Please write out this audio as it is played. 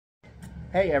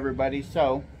Hey everybody,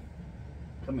 so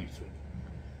come here, sweetie.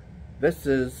 This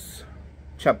is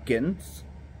Chubkins,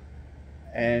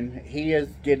 and he is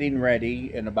getting ready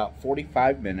in about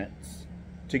 45 minutes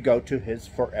to go to his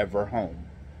forever home.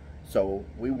 So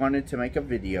we wanted to make a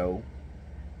video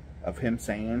of him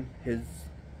saying his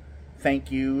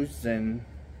thank yous and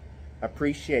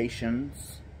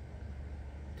appreciations.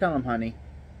 Tell him, honey.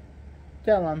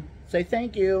 Tell him. Say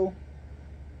thank you.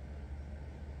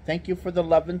 Thank you for the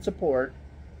love and support.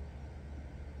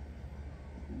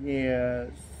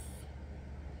 Yes.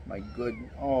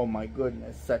 Oh my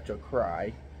goodness, such a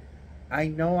cry. I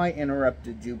know I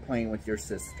interrupted you playing with your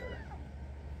sister.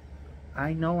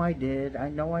 I know I did.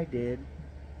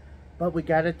 But we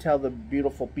gotta tell the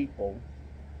beautiful people.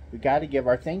 We gotta give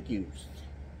our thank yous.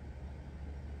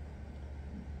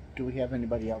 Do we have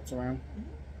anybody else around?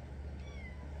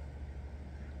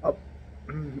 Oh,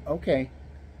 okay.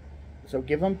 So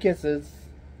give them kisses.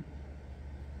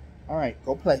 Alright,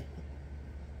 go play.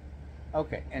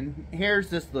 Okay, and here's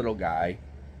this little guy.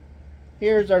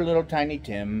 Here's our little tiny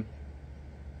Tim.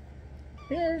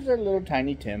 He's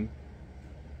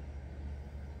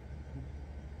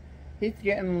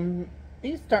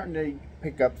starting to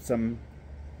pick up some,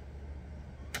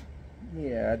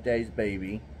 yeah, Daddy's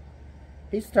baby.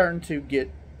 He's starting to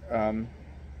get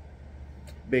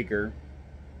bigger.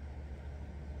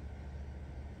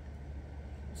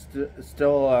 We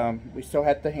still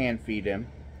have to hand feed him.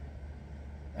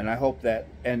 And I hope that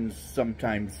ends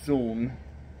sometime soon.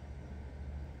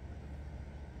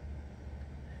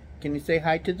 Can you say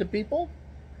hi to the people?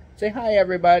 Say hi,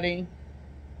 everybody.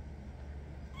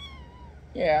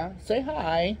 Yeah, say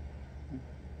hi.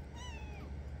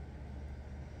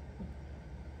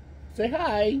 Say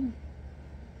hi.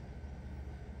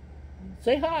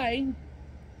 Say hi.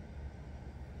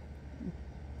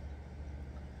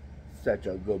 Such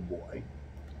a good boy.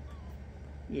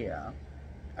 Yeah.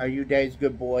 Are you Dad's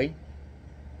good boy?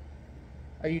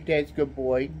 Are you Dad's good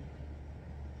boy?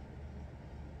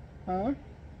 Huh?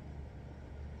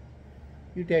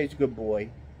 You Dad's good boy.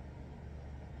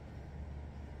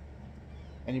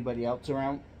 Anybody else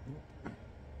around?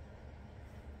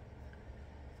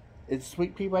 Is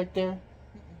Sweet Pea right there?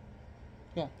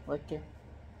 Yeah, right there.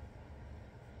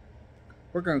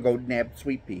 We're gonna go nab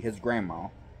Sweet Pea, his grandma.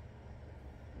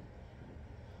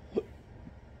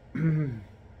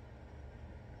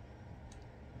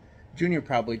 Junior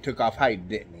probably took off hiding,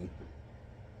 didn't he?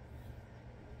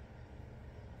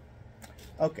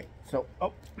 Okay, so,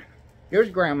 oh, here's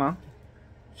Grandma.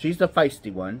 She's the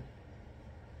feisty one.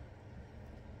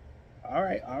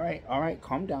 Alright,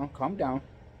 calm down.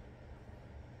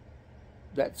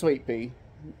 That's Sweet Pea.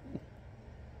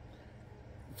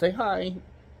 Say hi.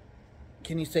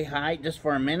 Can you say hi just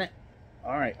for a minute?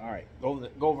 Alright, go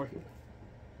over here.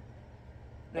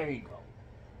 There you go.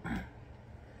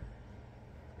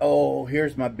 Oh,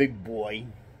 here's my big boy.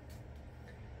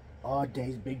 Oh,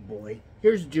 Dave's big boy.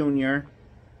 Here's Junior.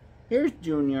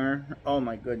 Oh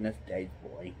my goodness, Dave's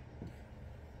boy.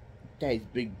 Dave's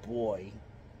big boy.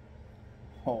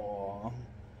 Oh,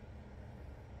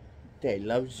 Dave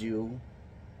loves you.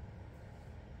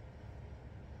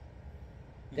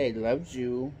 Dave loves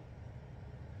you.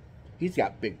 He's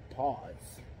got big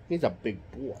paws. He's a big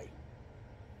boy.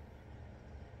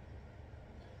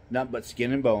 Nothing but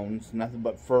skin and bones. Nothing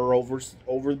but fur over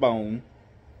the bone.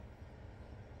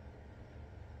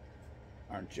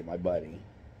 Aren't you, my buddy?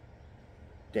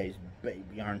 Dave's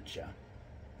baby, aren't you?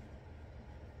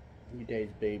 You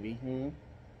Dave's baby,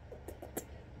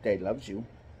 Dave loves you.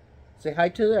 Say hi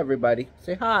to everybody.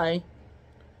 Say hi.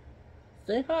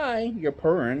 Say hi. You're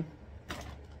purring.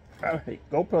 Alright,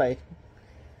 go play.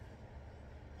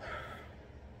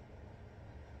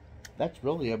 That's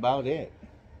really about it.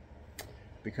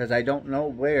 Because I don't know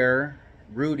where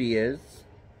Rudy is.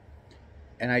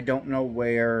 And I don't know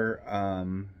where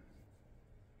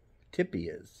Tippy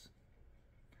is.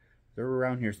 They're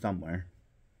around here somewhere.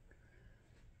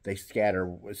 They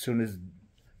scatter as soon as...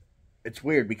 It's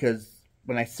weird because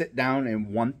when I sit down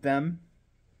and want them,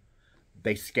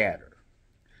 they scatter.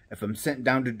 If I'm sitting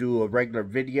down to do a regular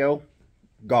video,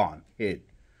 gone. Hid.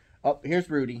 Oh, here's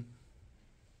Rudy.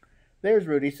 There's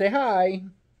Rudy. Say hi.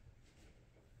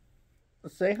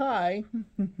 Say hi.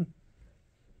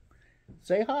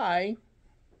 Say hi.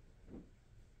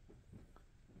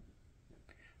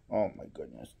 Oh my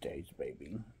goodness, Daddy's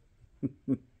baby.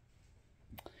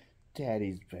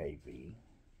 Daddy's baby.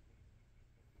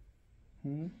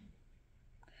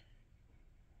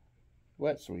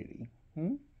 What, sweetie?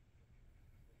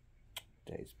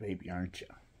 Daddy's baby, aren't you?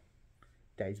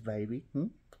 Daddy's baby.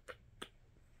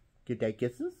 Get that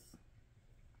kisses?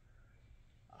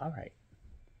 Alright.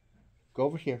 Go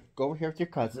over here. Go over here with your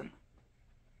cousin.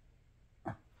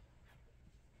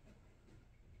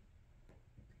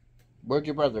 Where'd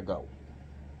your brother go?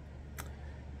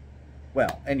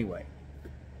 Well, anyway.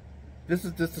 This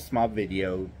is just a small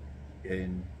video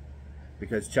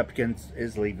because Chubkins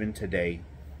is leaving today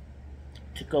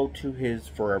to go to his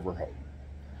forever home.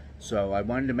 So I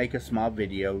wanted to make a small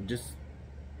video just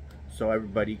so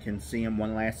everybody can see him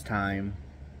one last time.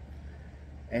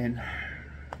 And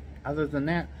other than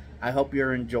that, I hope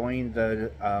you're enjoying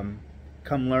the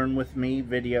Come Learn With Me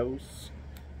videos.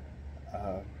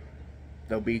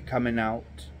 They'll be coming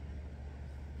out.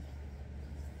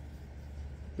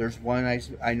 There's one,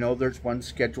 I know there's one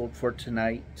scheduled for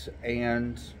tonight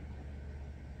and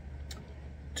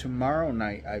tomorrow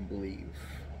night, I believe.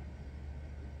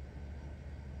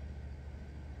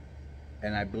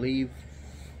 And I believe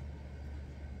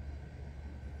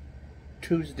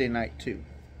Tuesday night too.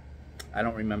 I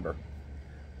don't remember.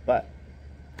 But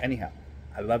anyhow,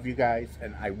 I love you guys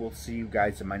and I will see you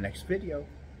guys in my next video.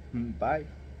 Bye.